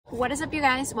What is up, you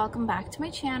guys? Welcome back to my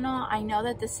channel. I know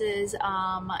that this is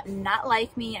not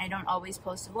like me. I don't always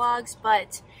post vlogs,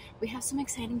 but we have some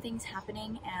exciting things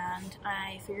happening and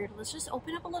I figured let's just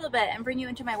open up a little bit and bring you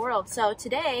into my world. So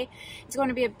today is going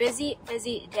to be a busy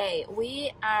day.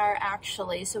 We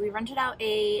rented out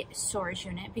a storage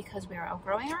unit because we are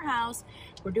outgrowing our house.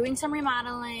 We're doing some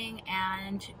remodeling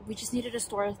and we just needed to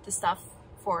store the stuff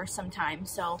for some time.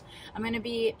 So I'm going to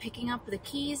be picking up the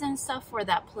keys and stuff for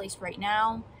that place right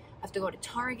now. I have to go to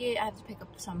Target. I have to pick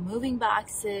up some moving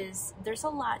boxes. There's a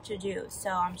lot to do, so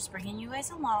I'm just bringing you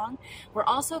guys along. We're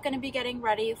also going to be getting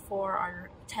ready for our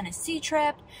Tennessee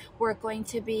trip. We're going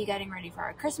to be getting ready for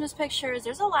our Christmas pictures.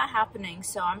 There's a lot happening,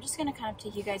 so I'm just going to kind of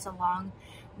take you guys along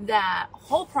that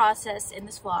whole process in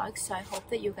this vlog. So I hope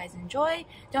that you guys enjoy.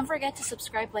 Don't forget to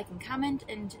subscribe, like, and comment,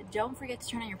 and don't forget to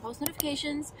turn on your post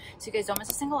notifications so you guys don't miss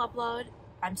a single upload.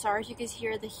 I'm sorry if you guys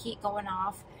hear the heat going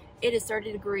off. It is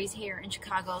 30 degrees here in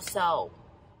Chicago, so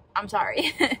I'm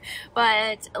sorry.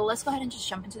 But let's go ahead and just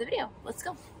jump into the video. Let's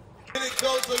go. It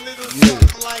goes a little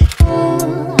something like,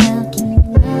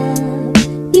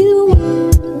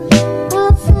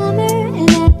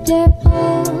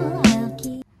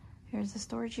 here's the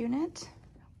storage unit.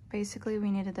 Basically,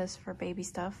 we needed this for baby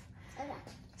stuff.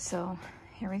 So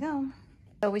here we go.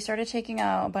 So we started taking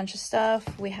out a bunch of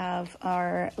stuff. We have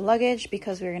our luggage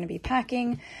because we're going to be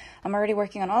packing. I'm already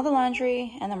working on all the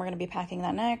laundry and then we're going to be packing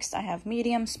that next. I have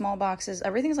medium, small boxes.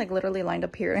 Everything's like literally lined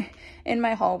up here in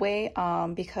my hallway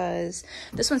because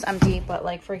this one's empty. But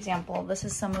like, for example, this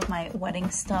is some of my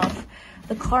wedding stuff.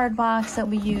 The card box that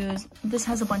we use. This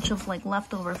has a bunch of like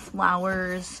leftover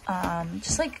flowers,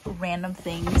 just like random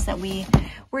things that we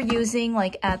were using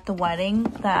like at the wedding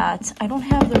that I don't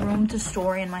have the room to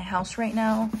store in my house right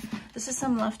now. This is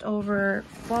some leftover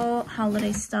fall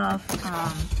holiday stuff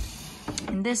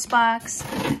in this box.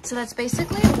 So that's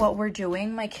basically what we're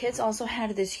doing. My kids also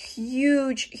had this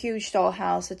huge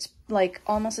dollhouse. It's like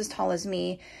almost as tall as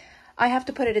me. I have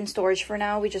to put it in storage for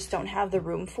now. We just don't have the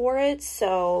room for it.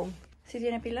 So, ¿Sí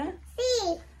tiene pila?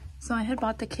 Sí. So I had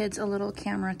bought the kids a little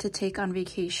camera to take on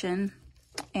vacation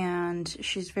and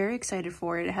she's very excited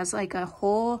for it. It has like a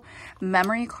whole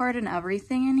memory card and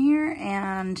everything in here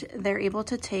and they're able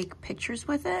to take pictures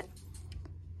with it.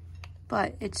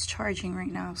 But it's charging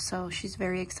right now, so she's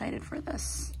very excited for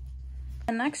this.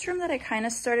 The next room that I kind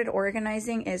of started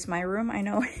organizing is my room. I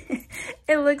know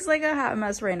it looks like a hot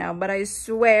mess right now, but I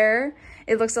swear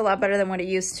it looks a lot better than what it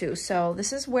used to. So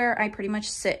this is where I pretty much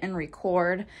sit and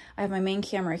record. I have my main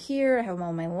camera here. I have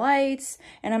all my lights.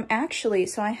 And I'm actually,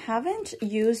 so I haven't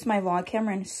used my vlog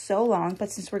camera in so long,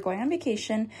 but since we're going on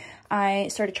vacation, I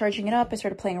started charging it up. I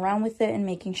started playing around with it and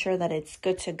making sure that it's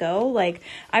good to go. Like,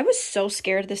 I was so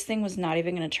scared this thing was not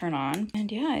even going to turn on. And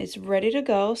yeah, it's ready to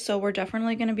go. So we're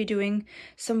definitely going to be doing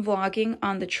some vlogging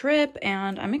on the trip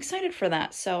and I'm excited for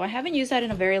that. So I haven't used that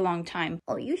in a very long time.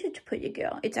 Oh, you should put your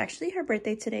girl. It's actually her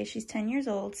birthday today. She's 10 years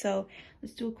old. So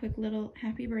let's do a quick little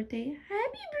happy birthday.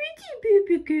 Happy birthday,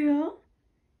 baby girl.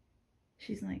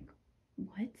 She's like,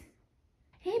 what?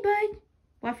 Hey, bud.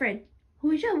 What friend?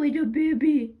 Who's your little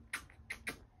baby?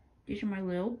 These are my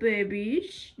little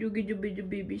babies. Look at the little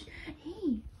babies.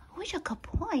 Hey, who's a good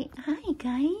boy? Hi,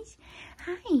 guys.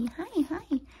 Hi.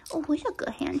 Oh, who's a good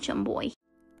handsome boy?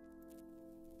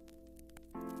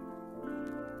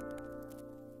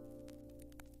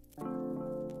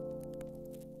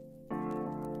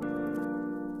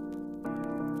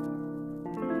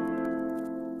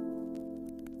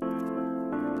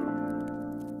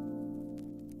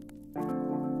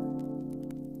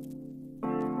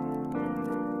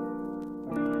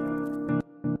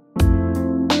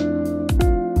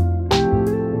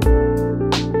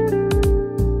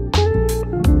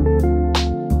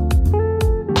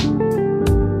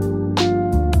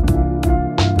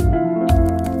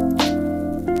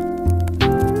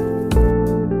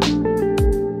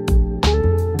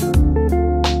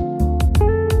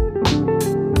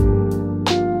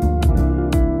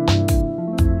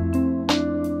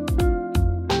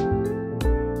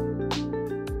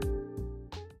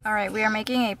 Alright, we are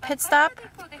making a pit stop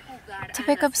to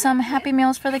pick up some Happy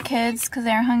Meals for the kids because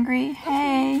they're hungry.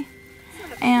 Hey!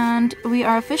 And we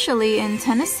are officially in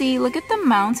Tennessee. Look at the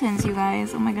mountains, you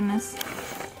guys. Oh my goodness.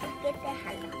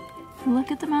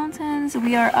 Look at the mountains.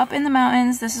 We are up in the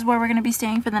mountains. This is where we're going to be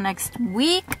staying for the next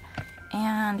week.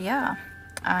 And yeah,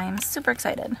 I'm super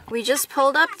excited. We just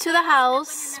pulled up to the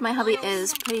house. My hubby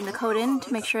is putting the code in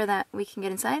to make sure that we can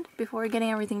get inside before getting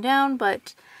everything down,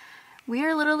 but we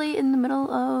are literally in the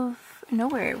middle of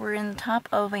nowhere. We're in the top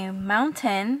of a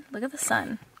mountain. Look at the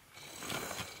sun.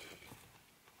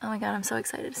 Oh my god, I'm so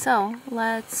excited. So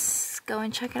let's go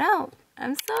and check it out.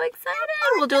 I'm so excited.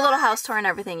 We'll do a little house tour and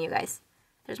everything, you guys.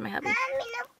 There's my hubby.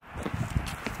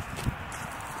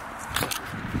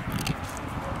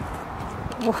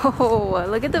 Whoa,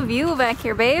 look at the view back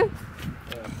here, babe.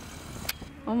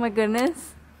 Oh my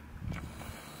goodness.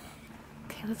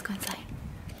 Okay, let's go inside.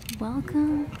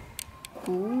 Welcome.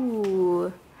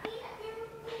 Ooh.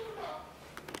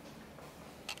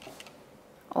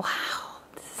 Wow,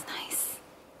 this is nice.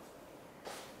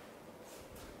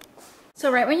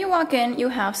 So right when you walk in, you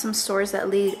have some stores that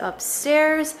lead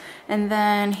upstairs, and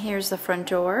then here's the front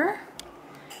door,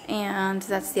 and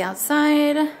that's the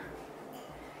outside.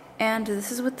 And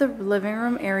this is what the living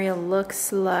room area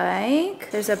looks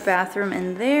like. There's a bathroom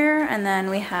in there, and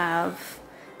then we have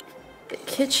the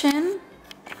kitchen,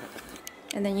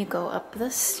 and then you go up the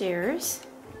stairs.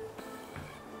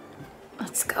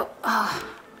 Let's go.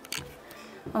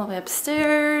 All the way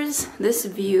upstairs. This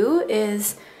view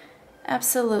is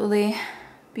absolutely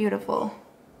beautiful.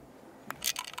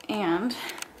 And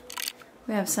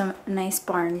we have some nice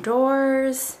barn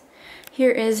doors.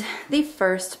 Here is the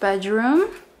first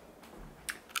bedroom.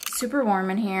 Super warm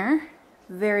in here.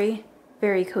 Very,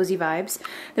 very cozy vibes.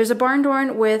 There's a barn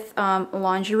door with a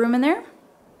laundry room in there.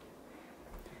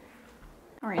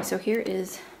 All right, so here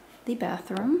is the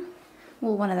bathroom.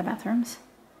 Well, one of the bathrooms.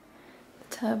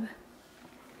 The tub,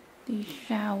 the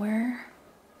shower,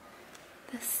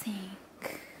 the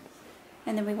sink.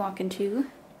 And then we walk into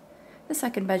the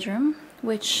second bedroom,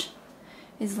 which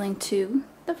is linked to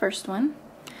the first one.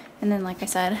 And then, like I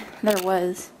said, there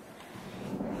was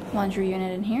laundry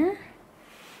unit in here.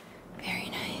 Very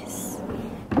nice.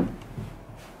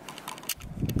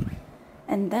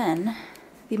 And then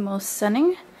the most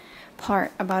stunning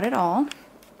part about it all,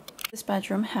 this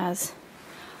bedroom has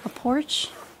a porch.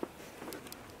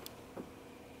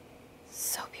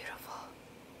 So beautiful.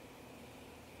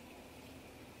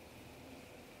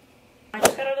 I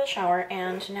just got out of the shower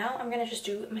and now I'm gonna just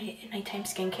do my nighttime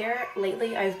skincare.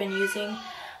 Lately I've been using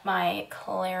my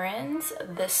Clarins,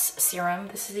 this serum.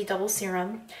 This is the double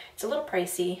serum. It's a little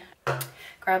pricey.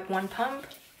 Grab one pump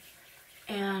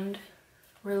and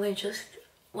really just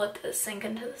let this sink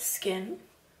into the skin.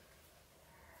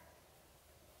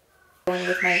 Going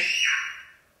with my,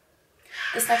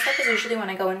 this next step is usually when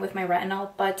I go in with my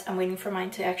retinol, but I'm waiting for mine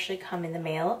to actually come in the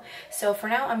mail. So for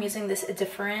now I'm using this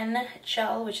different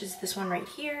gel, which is this one right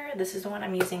here. This is the one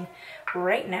I'm using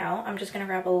right now. I'm just gonna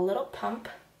grab a little pump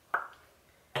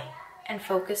and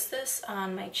focus this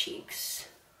on my cheeks.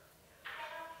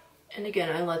 And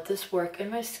again, I let this work in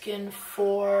my skin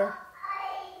for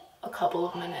a couple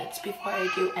of minutes before I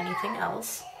do anything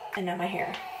else. And now my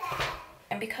hair.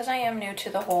 And because I am new to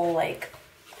the whole like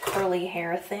curly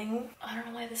hair thing, I don't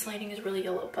know why this lighting is really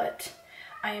yellow, but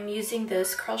I am using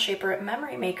this Curl Shaper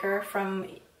Memory Maker from,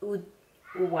 ooh,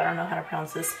 I don't know how to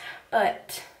pronounce this,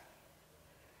 but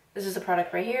this is the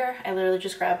product right here. I literally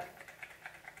just grab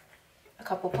a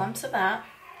couple pumps of that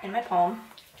in my palm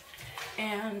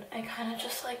and I kind of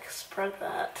just like spread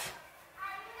that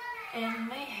in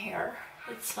my hair.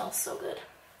 It smells so good.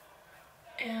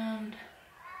 And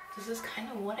this is kind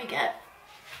of what I get.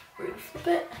 We're gonna flip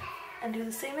it and do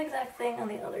the same exact thing on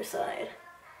the other side.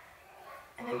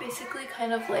 And then basically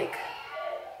kind of like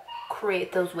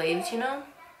create those waves, you know?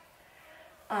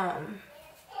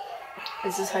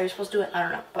 Is this how you're supposed to do it? I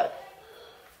don't know, but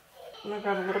I'm gonna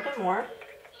grab a little bit more.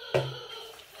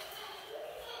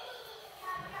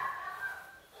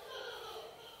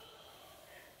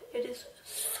 It is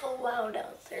so loud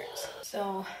downstairs.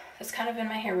 So that's kind of been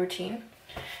my hair routine.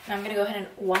 Now I'm gonna go ahead and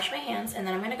wash my hands and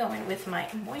then I'm gonna go in with my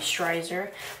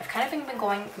moisturizer. I've kind of been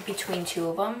going between two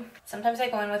of them. Sometimes I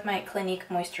go in with my Clinique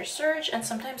Moisture Surge and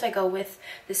sometimes I go with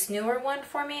this newer one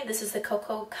for me. This is the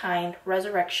Cocoa Kind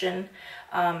Resurrection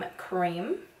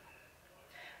Cream.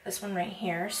 This one right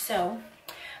here. So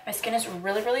my skin is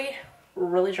really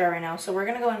dry right now. So we're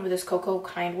gonna go in with this Cocoa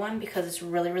Kind one because it's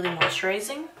really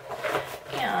moisturizing.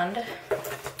 And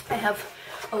I have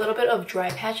a little bit of dry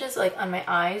patches like on my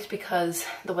eyes because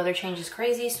the weather change is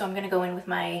crazy. So I'm gonna go in with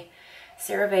my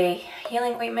CeraVe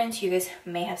Healing Ointment. You guys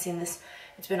may have seen this.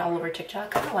 It's been all over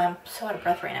TikTok. I don't know why I'm so out of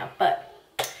breath right now, but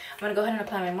I'm gonna go ahead and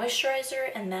apply my moisturizer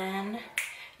and then,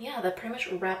 yeah, that pretty much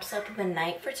wraps up the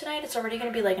night for tonight. It's already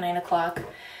gonna be like 9 o'clock.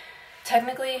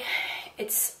 Technically,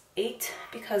 it's 8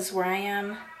 because where I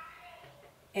am,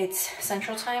 it's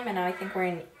Central Time and now I think we're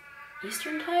in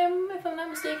Eastern Time, if I'm not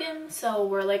mistaken. So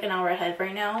we're like an hour ahead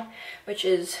right now, which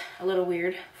is a little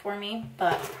weird for me,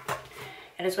 but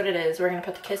it is what it is. We're gonna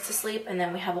put the kids to sleep and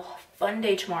then we have a fun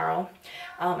day tomorrow.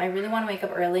 I really want to wake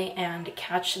up early and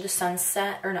catch the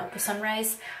sunset, or no, the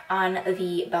sunrise on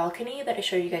the balcony that I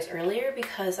showed you guys earlier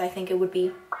because I think it would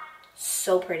be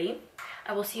so pretty.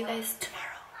 I will see you guys tomorrow.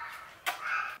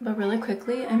 But really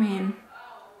quickly, I mean,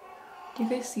 do you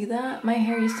guys see that? My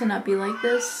hair used to not be like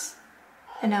this,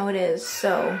 and now it is,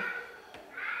 so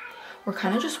we're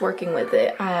kind of just working with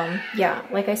it. Yeah,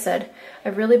 like I said,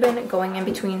 I've really been going in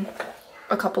between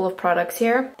a couple of products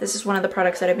here. This is one of the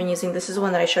products that I've been using. This is the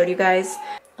one that I showed you guys.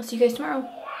 I'll see you guys tomorrow.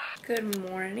 Good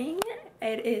morning.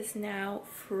 It is now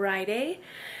Friday.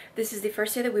 This is the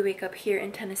first day that we wake up here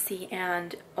in Tennessee,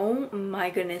 and oh my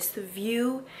goodness, the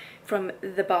view from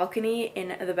the balcony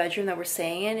in the bedroom that we're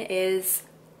staying in is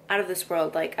out of this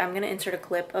world. Like, I'm gonna insert a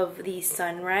clip of the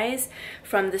sunrise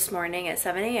from this morning at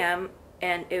 7 a.m.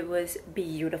 and it was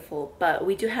beautiful. But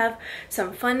we do have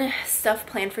some fun stuff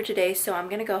planned for today, so I'm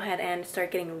gonna go ahead and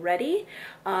start getting ready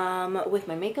with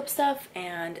my makeup stuff.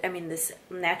 And I mean, this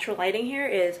natural lighting here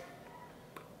is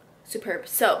superb.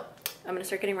 So I'm gonna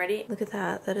start getting ready. Look at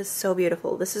that. That is so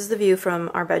beautiful. This is the view from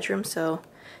our bedroom. So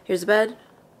here's the bed.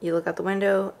 You look out the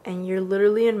window and you're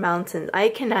literally in mountains. I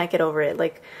cannot get over it.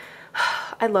 Like,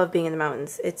 I love being in the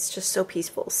mountains. It's just so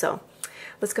peaceful. So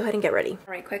let's go ahead and get ready.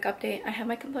 All right, quick update. I have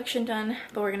my complexion done,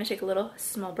 but we're gonna take a little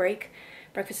small break.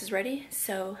 Breakfast is ready,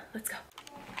 so let's go.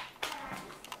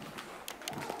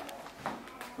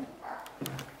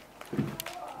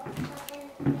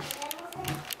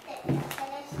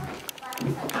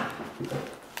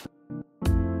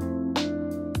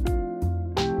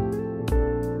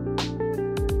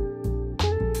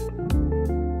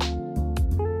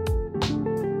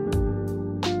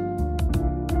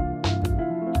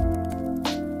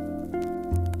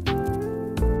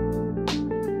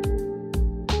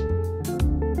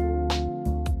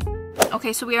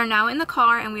 Okay, so we are now in the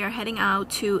car and we are heading out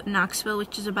to Knoxville,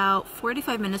 which is about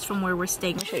 45 minutes from where we're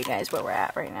staying. I'll show you guys where we're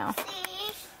at right now.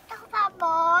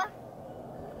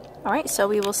 Alright, so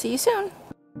we will see you soon.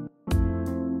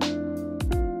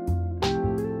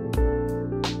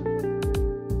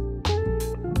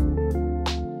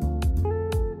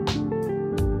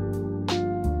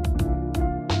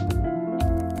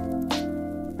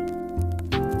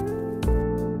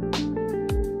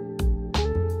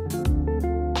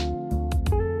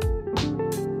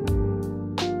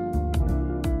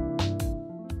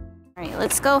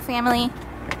 Let's go, family.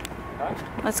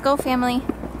 Let's go, family.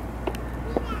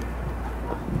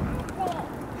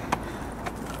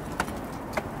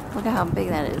 Look at how big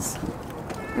that is.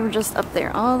 We were just up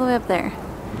there, all the way up there.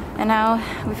 And now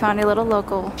we found a little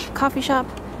local coffee shop.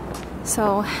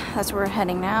 So that's where we're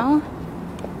heading now.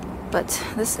 But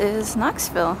this is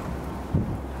Knoxville.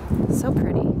 So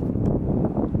pretty.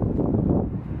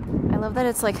 I love that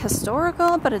it's like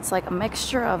historical, but it's like a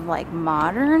mixture of like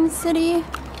modern city.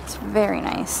 It's very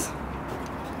nice.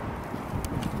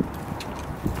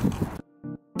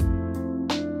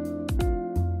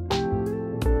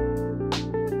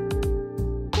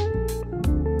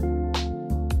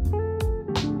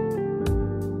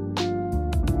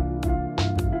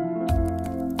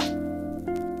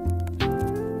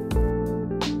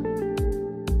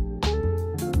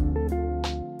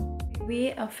 We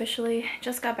officially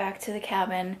just got back to the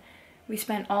cabin. We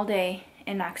spent all day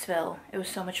in Knoxville. It was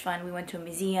so much fun. We went to a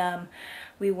museum.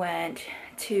 We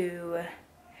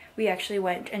actually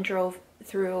went and drove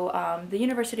through the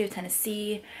University of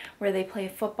Tennessee where they play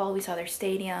football. We saw their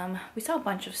stadium. We saw a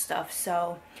bunch of stuff.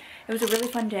 So it was a really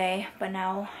fun day, but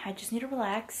now I just need to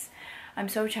relax. I'm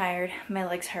so tired. My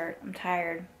legs hurt. I'm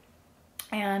tired.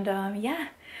 And yeah,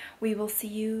 we will see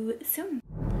you soon.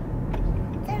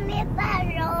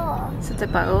 Se te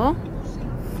pagó?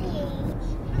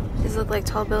 These look like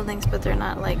tall buildings, but they're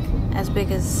not like as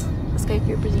big as the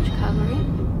skyscrapers in Chicago,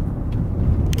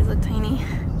 right? These look tiny.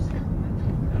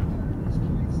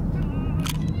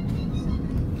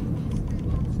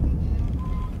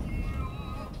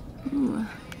 Ooh.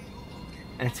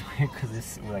 And it's weird because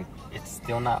it's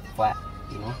still not flat,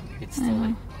 you know? It's still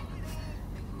like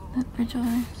that bridge over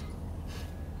there.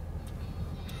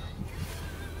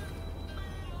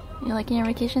 You liking your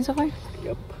vacation so far?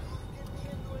 Yep.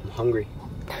 I'm hungry.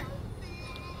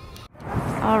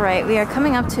 Alright, we are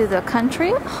coming up to the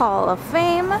Country Hall of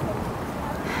Fame.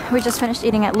 We just finished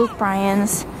eating at Luke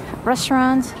Bryan's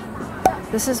restaurant.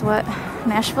 This is what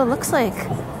Nashville looks like.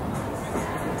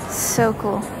 So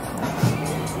cool.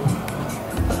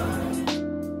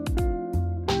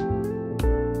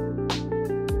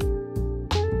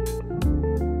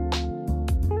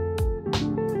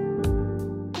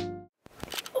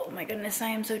 Oh my goodness, I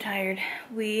am so tired.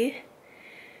 We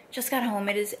just got home.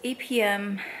 It is 8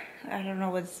 p.m. I don't know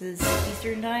what this is,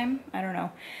 Eastern time? I don't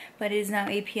know. But it is now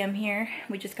 8 p.m. here.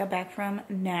 We just got back from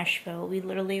Nashville. We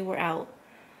literally were out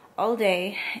all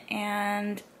day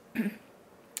and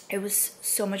it was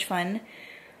so much fun.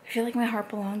 I feel like my heart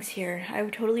belongs here. I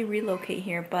would totally relocate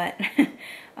here, but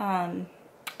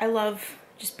I love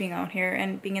just being out here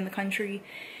and being in the country.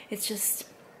 It's just,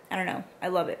 I don't know, I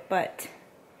love it, but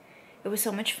it was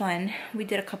so much fun. We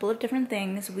did a couple of different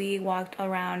things. We walked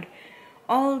around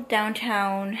all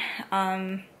downtown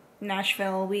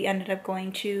Nashville. We ended up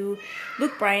going to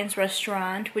Luke Bryan's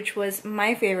restaurant, which was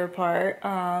my favorite part.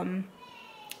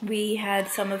 We had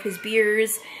some of his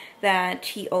beers that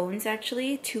he owns,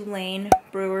 actually, Tulane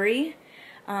Brewery,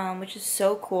 which is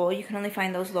so cool. You can only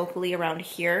find those locally around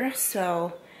here.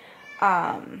 So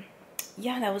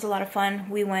yeah, that was a lot of fun.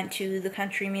 We went to the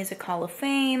Country Music Hall of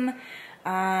Fame.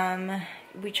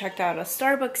 We checked out a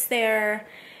Starbucks there.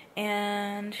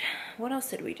 And what else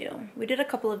did we do? We did a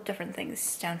couple of different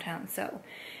things downtown, so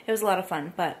it was a lot of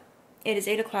fun. But it is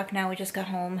 8 o'clock now. We just got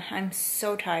home. I'm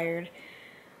so tired.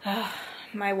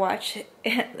 My watch,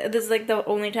 this is like the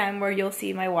only time where you'll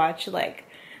see my watch like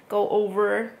go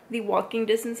over the walking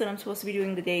distance that I'm supposed to be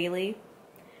doing the daily.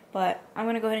 But I'm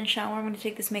gonna go ahead and shower. I'm gonna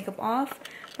take this makeup off.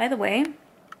 By the way,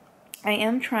 I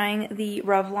am trying the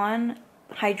Revlon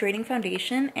hydrating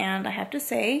foundation, and I have to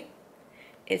say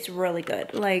it's really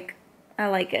good. Like, I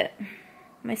like it.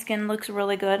 My skin looks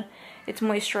really good. It's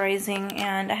moisturizing,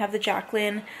 and I have the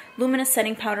Jaclyn Luminous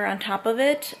Setting Powder on top of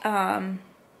it.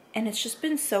 And it's just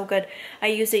been so good. I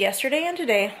used it yesterday and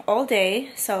today, all day.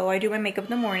 So I do my makeup in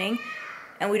the morning,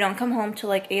 and we don't come home till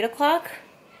like 8 o'clock.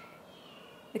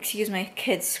 Excuse my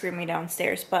kids screaming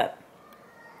downstairs, but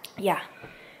yeah.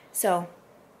 So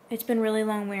it's been really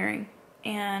long wearing,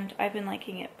 and I've been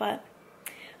liking it. But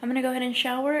I'm gonna go ahead and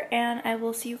shower, and I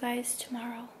will see you guys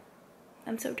tomorrow.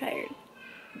 I'm so tired.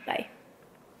 Bye.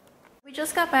 We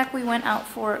just got back. We went out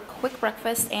for a quick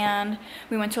breakfast, and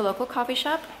we went to a local coffee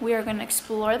shop. We are gonna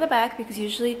explore the back because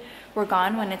usually we're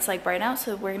gone when it's like bright out,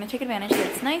 so we're gonna take advantage that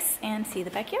it's nice and see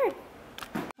the backyard.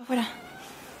 Afuera.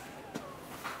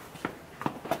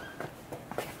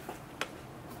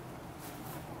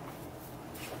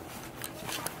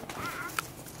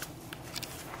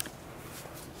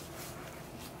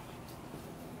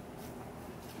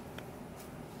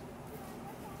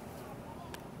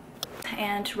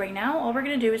 And right now, all we're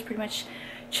gonna do is pretty much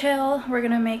chill. We're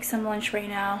gonna make some lunch right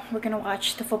now. We're gonna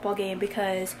watch the football game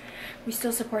because we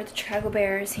still support the Chicago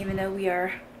Bears, even though we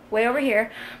are way over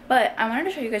here. But I wanted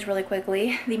to show you guys really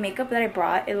quickly the makeup that I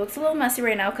brought. It looks a little messy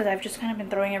right now because I've just kind of been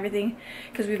throwing everything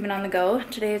because we've been on the go.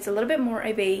 Today it's a little bit more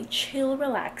of a chill,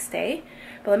 relaxed day.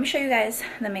 But let me show you guys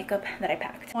the makeup that I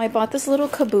packed. I bought this little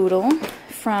caboodle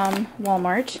from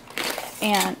Walmart,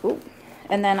 and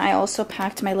and then I also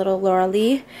packed my little Laura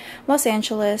Lee Los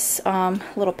Angeles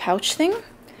little pouch thing.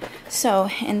 So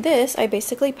in this, I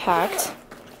basically packed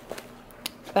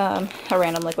a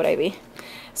random liquid IV,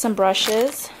 some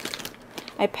brushes.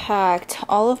 I packed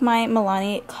all of my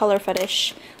Milani Color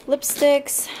Fetish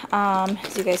lipsticks.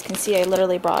 As you guys can see, I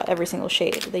literally brought every single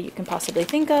shade that you can possibly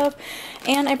think of.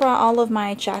 And I brought all of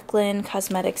my Jaclyn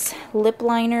Cosmetics lip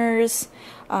liners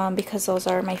because those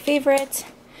are my favorite.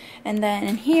 And then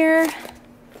in here,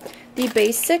 the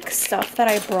basic stuff that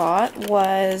I brought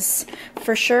was,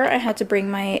 for sure, I had to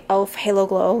bring my e.l.f. Halo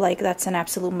Glow, like that's an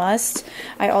absolute must.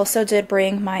 I also did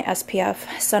bring my SPF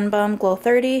Sunbum Glow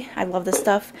 30. I love this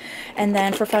stuff. And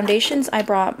then for foundations, I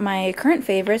brought my current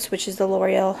favorites, which is the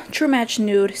L'Oreal True Match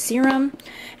Nude Serum.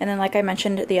 And then, like I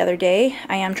mentioned the other day,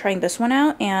 I am trying this one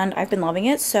out, and I've been loving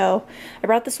it, so I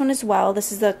brought this one as well.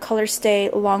 This is the Color Stay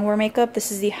Longwear Makeup.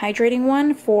 This is the hydrating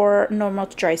one for normal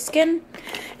to dry skin.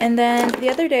 And then the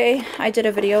other day, I did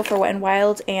a video for Wet n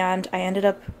Wild, and I ended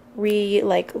up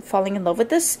falling in love with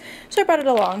this, so I brought it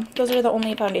along. Those are the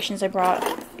only foundations I brought.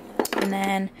 And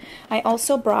then I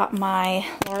also brought my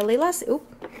Laura Lee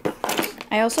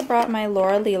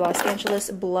Los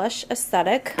Angeles blush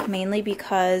aesthetic, mainly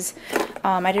because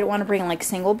I didn't want to bring like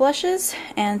single blushes,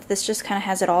 and this just kind of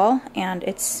has it all, and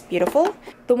it's beautiful.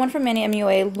 The one from Manny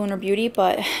MUA, Lunar Beauty,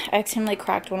 but I accidentally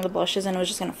cracked one of the blushes and it was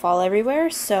just going to fall everywhere,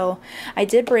 so I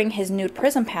did bring his Nude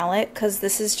Prism palette because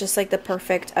this is just like the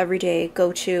perfect everyday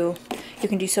go-to. You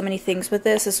can do so many things with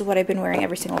this. This is what I've been wearing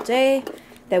every single day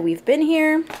that we've been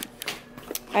here.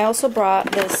 I also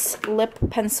brought this lip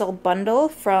pencil bundle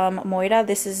from Moira.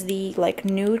 This is the like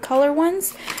nude color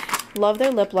ones. Love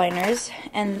their lip liners.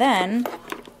 And then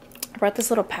I brought this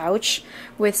little pouch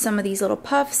with some of these little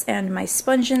puffs and my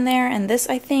sponge in there. And this,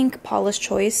 I think, Paula's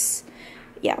Choice.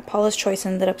 Yeah, Paula's Choice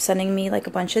ended up sending me like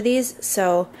a bunch of these,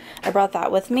 so I brought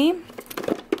that with me.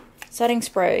 Setting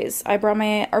sprays. I brought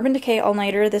my Urban Decay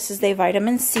All-Nighter. This is the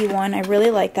Vitamin C one. I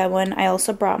really like that one. I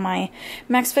also brought my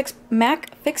MAC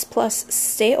Fix Plus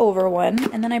Stay Over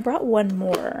one. And then I brought one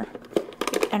more.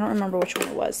 I don't remember which one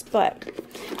it was. But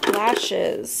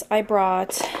lashes. I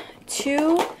brought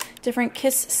 2 different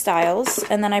kiss styles,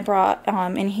 and then I brought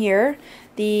in here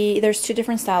there's 2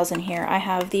 different styles in here. I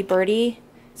have the Birdie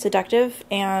Seductive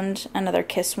and another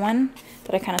kiss one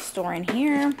that I kind of store in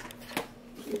here.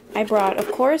 I brought,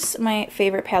 of course, my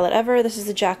favorite palette ever. This is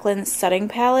the Jaclyn Setting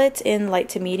Palette in light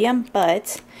to medium,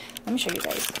 but let me show you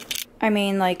guys. I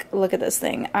mean, like, look at this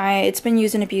thing. It's been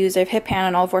used and abused. I've hit pan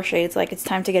on all 4 shades. Like, it's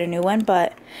time to get a new one,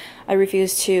 but I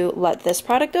refuse to let this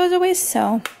product go to waste,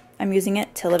 so I'm using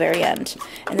it till the very end.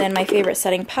 And then my favorite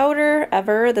setting powder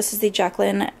ever. This is the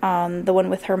Jaclyn, the one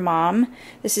with her mom.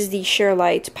 This is the Sheer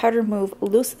Light Powder Move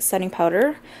Loose Setting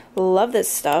Powder. Love this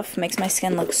stuff. Makes my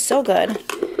skin look so good.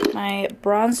 My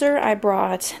bronzer, I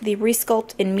brought the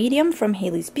Resculpt in Medium from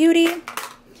Hailey's Beauty.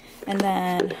 And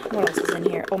then, what else is in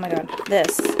here? Oh my god,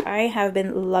 this. I have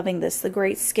been loving this. The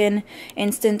Great Skin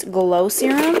Instant Glow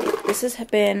Serum. This has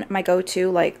been my go-to.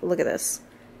 Like, look at this.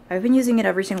 I've been using it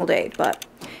every single day, but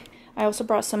I also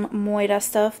brought some Moida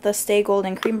stuff. The Stay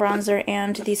Golden Cream Bronzer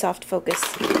and the Soft Focus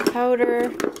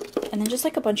Powder. And then just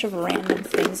like a bunch of random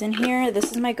things in here.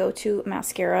 This is my go-to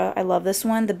mascara. I love this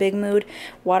one. The Big Mood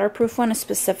waterproof one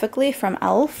specifically from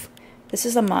e.l.f. This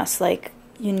is a must. Like,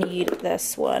 you need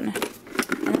this one.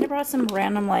 And then I brought some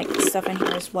random like stuff in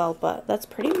here as well. But that's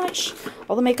pretty much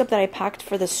all the makeup that I packed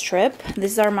for this trip.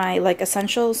 These are my like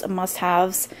essentials,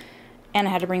 must-haves, and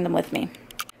I had to bring them with me.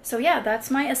 So yeah,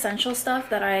 that's my essential stuff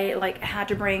that I like had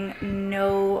to bring,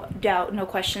 no doubt, no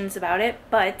questions about it.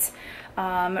 But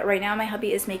right now my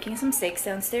hubby is making some steaks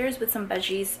downstairs with some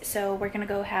veggies, so we're gonna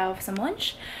go have some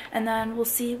lunch and then we'll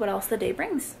see what else the day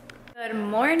brings. Good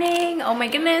morning. Oh my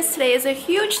goodness, today is a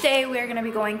huge day. We are going to be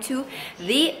going to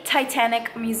the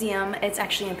Titanic Museum. It's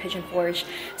actually in Pigeon.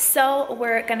 So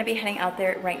we're going to be heading out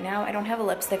there right now. I don't have a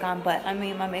lipstick on, but I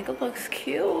mean, my makeup looks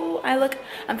cute.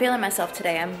 I'm feeling myself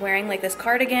today. I'm wearing like this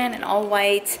cardigan and all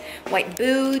white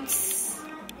boots.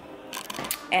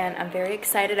 And I'm very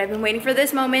excited. I've been waiting for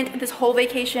this moment, this whole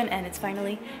vacation, and it's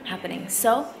finally happening.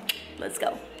 So let's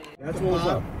go. That's what was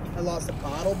up. I lost a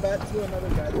bottle bet to another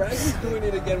guy. Bragg's doing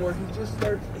it again where he just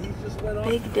went off.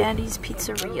 Big Daddy's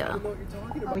Pizzeria.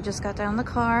 We just got down the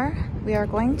car. We are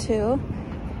going to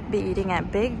be eating at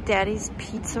Big Daddy's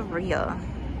Pizzeria.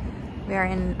 We are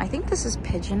in, I think this is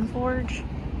Pigeon.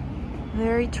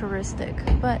 Very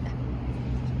touristic, but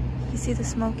you see the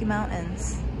Smoky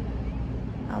Mountains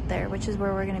out there, which is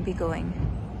where we're going to be going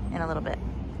in a little bit.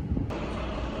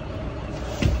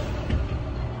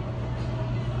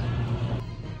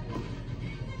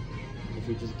 If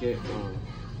we just get,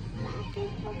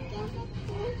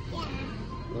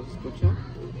 ¿Lo escucho?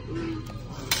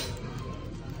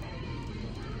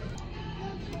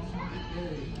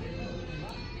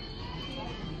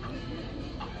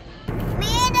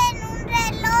 ¡Miren un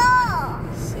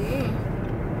reloj! Sí.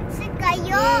 ¡Se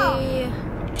cayó! Yay.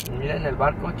 Miren el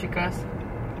barco, chicas.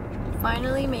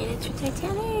 Finally made it to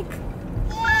Titanic.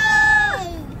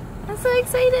 ¡Yay! I'm so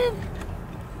excited.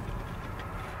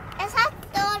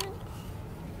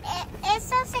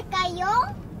 ¿Eso se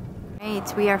cayó?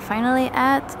 Right, we are finally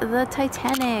at the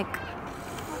Titanic.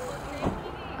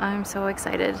 I'm so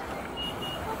excited.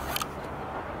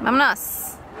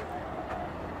 Vámonos.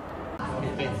 Oh.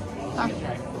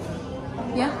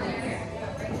 Yeah.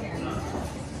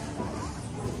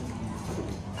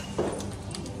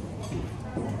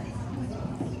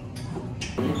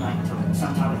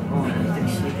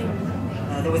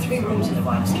 There were 3 rooms in the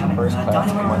Violet's cabin. A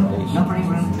dining room, an operating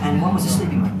room, and one was a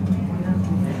sleeping room.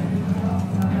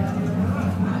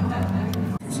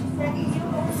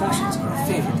 The fashions are a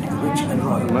favourite of the rich and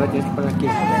royal.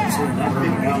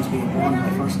 Gowns being worn by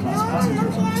first-class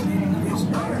passengers on this maiden cruise.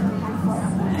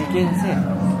 ¿Qué quieren hacer?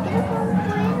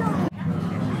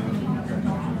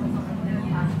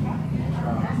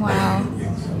 Wow.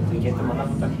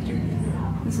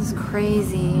 This is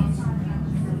crazy.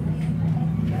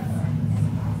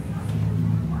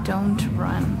 Don't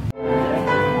run.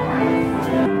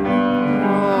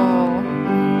 Whoa.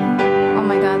 Oh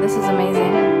my god, this is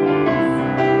amazing.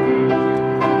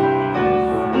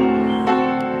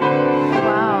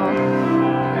 Wow.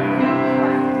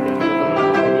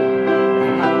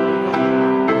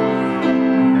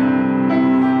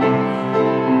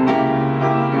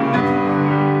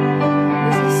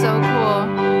 This is so cool.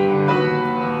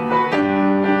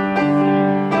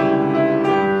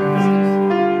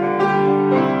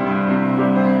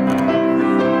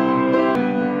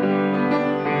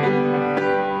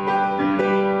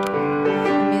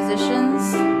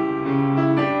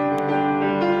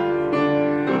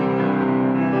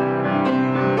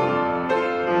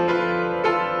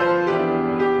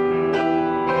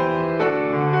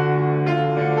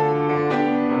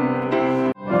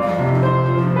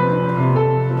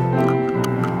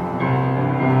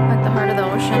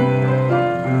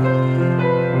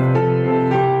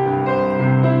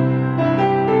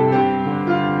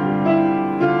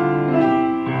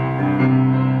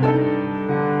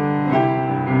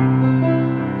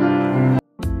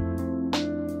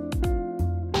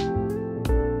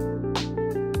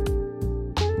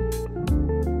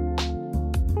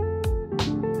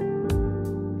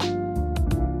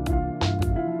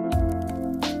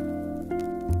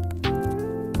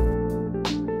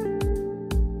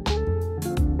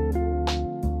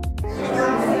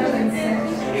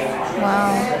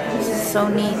 so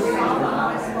neat.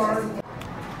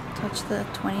 Touch the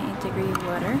 28-degree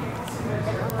water.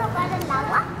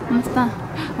 What's that?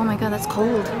 Oh my god, that's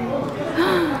cold.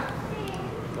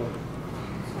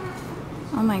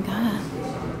 Oh my god.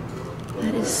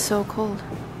 That is so cold.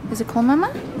 Is it cold,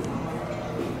 Mama?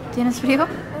 ¿Tienes frío?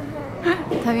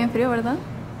 Está bien frío, ¿verdad?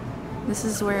 This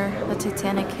is where the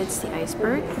Titanic hits the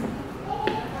iceberg.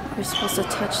 You're supposed to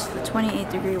touch the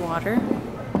 28-degree water.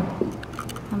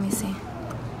 Let me see.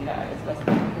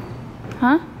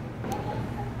 Huh?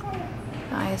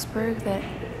 The iceberg that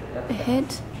it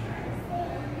hit.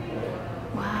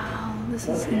 Wow, this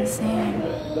is insane.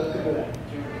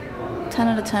 10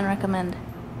 out of 10 recommend.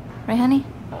 Right, honey?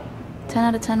 10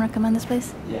 out of 10 recommend this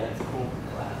place? Yeah, it's cool.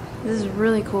 This is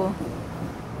really cool.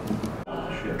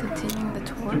 Continuing the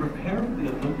tour. To prepare for the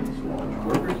Olympics launch,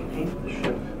 workers painted the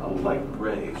ship a light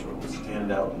gray so it will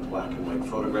stand out in black and white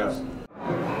photographs.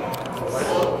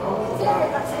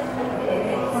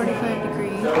 45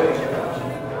 degrees.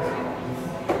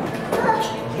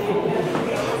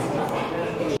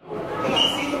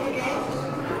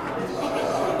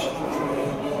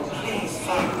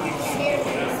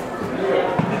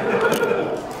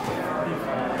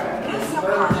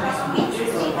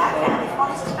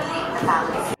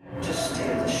 Just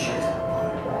stare at the shit.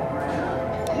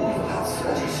 You'll have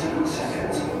 37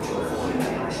 seconds to avoid the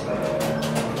iceberg.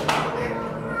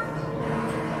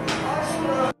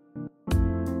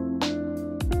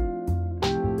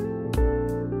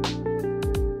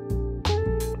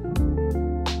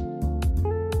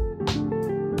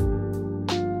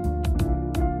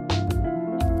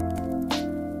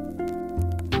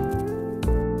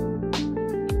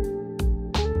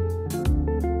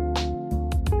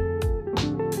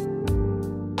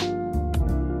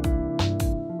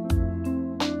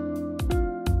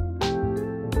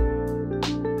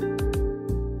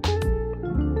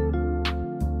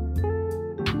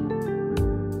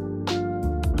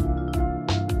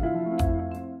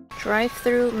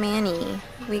 Drive-through Manny.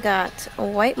 We got a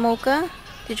white mocha.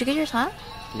 Did you get yours hot?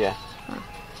 Yeah. Oh.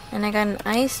 And I got an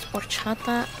iced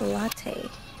horchata latte.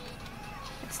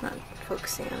 It's not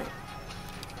focusing on it.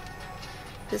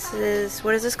 This is,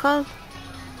 what is this called?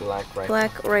 Black Rifle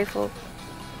Black Rifle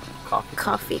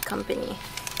Coffee. Company.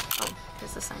 Oh,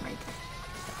 there's the sign right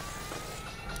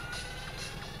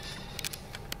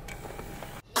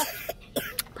there.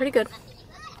 Pretty good.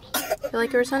 You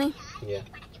like yours, honey? Yeah.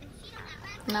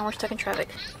 Now we're stuck in traffic.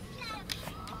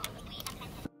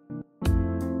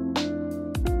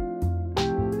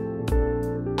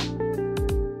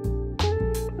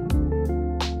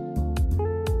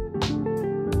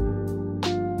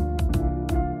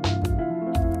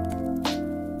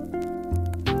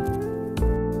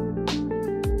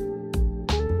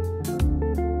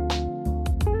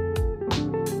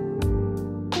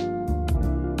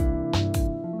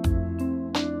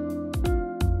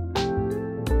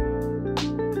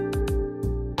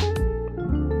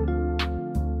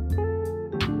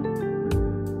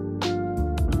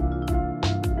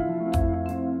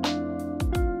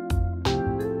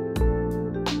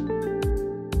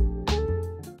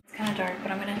 Dark,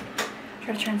 but I'm gonna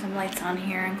try to turn some lights on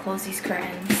here and close these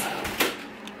curtains.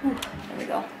 Ooh, there we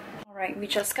go. All right, we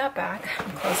just got back.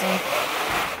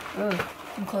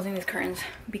 I'm closing these curtains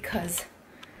because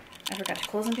I forgot to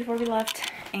close them before we left,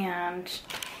 and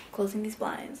closing these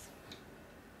blinds.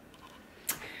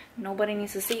 Nobody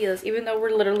needs to see us, even though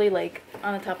we're literally like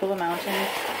on the top of a mountain.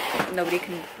 Nobody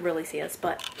can really see us,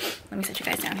 but let me set you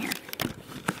guys down here.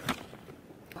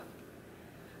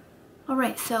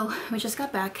 Alright, so we just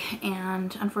got back,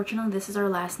 and unfortunately this is our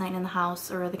last night in the house,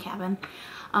 or the cabin.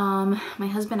 My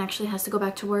husband actually has to go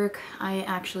back to work. I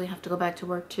actually have to go back to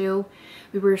work too.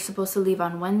 We were supposed to leave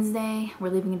on Wednesday. We're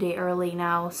leaving a day early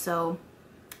now, so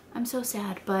I'm so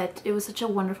sad, but it was such a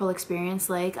wonderful experience.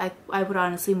 Like, I would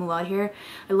honestly move out here.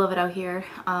 I love it out here.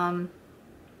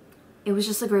 It was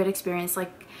just a great experience.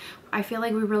 Like, I feel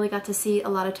like we really got to see a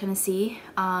lot of Tennessee.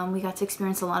 We got to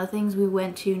experience a lot of things. We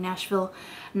went to Nashville,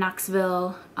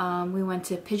 Knoxville. We went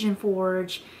to Pigeon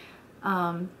Forge,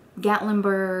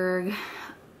 Gatlinburg,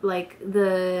 like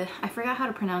I forgot how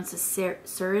to pronounce this,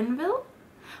 Surinville,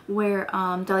 where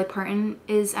Dolly Parton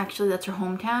is actually, that's her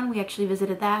hometown. We actually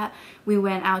visited that. We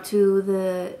went out to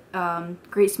the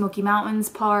Great Smoky Mountains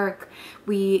Park.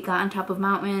 We got on top of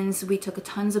mountains. We took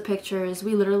tons of pictures.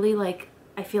 We literally, like,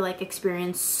 I feel like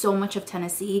experienced so much of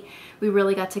Tennessee. We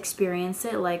really got to experience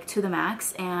it like to the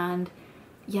max, and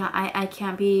yeah, I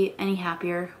can't be any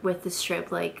happier with this trip.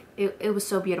 Like, it was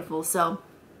so beautiful. So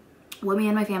what me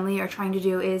and my family are trying to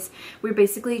do is we're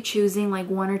basically choosing like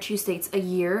 1 or 2 states a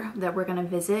year that we're gonna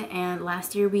visit. And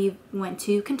last year we went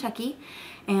to Kentucky,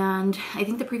 and I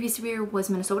think the previous year was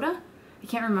Minnesota. I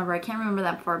can't remember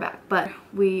that far back, but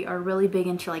we are really big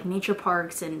into like nature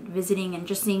parks and visiting and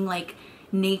just seeing like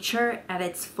nature at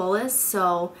its fullest.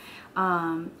 So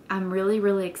I'm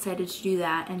really excited to do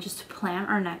that and just to plan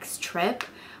our next trip.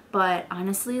 But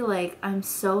honestly, like, I'm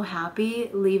so happy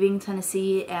leaving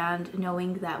Tennessee and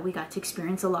knowing that we got to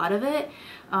experience a lot of it.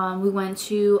 We went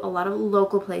to a lot of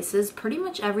local places. Pretty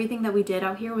much everything that we did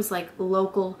out here was like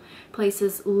local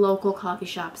places, local coffee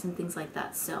shops and things like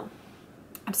that. So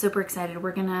I'm super excited.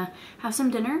 We're gonna have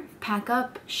some dinner, pack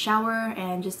up, shower,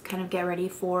 and just kind of get ready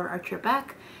for our trip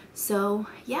back. So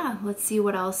yeah, let's see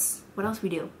what else we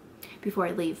do before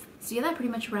I leave. So yeah, that pretty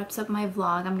much wraps up my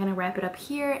vlog. I'm gonna wrap it up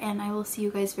here, and I will see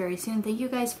you guys very soon. Thank you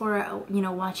guys for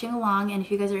watching along, and if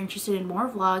you guys are interested in more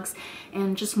vlogs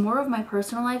and just more of my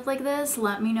personal life like this,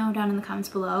 let me know down in the comments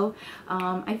below.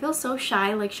 I feel so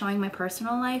shy like showing my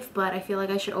personal life, but I feel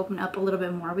like I should open up a little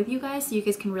bit more with you guys so you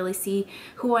guys can really see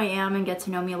who I am and get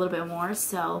to know me a little bit more.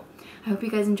 So I hope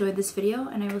you guys enjoyed this video,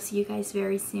 and I will see you guys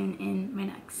very soon in my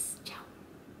next. Ciao.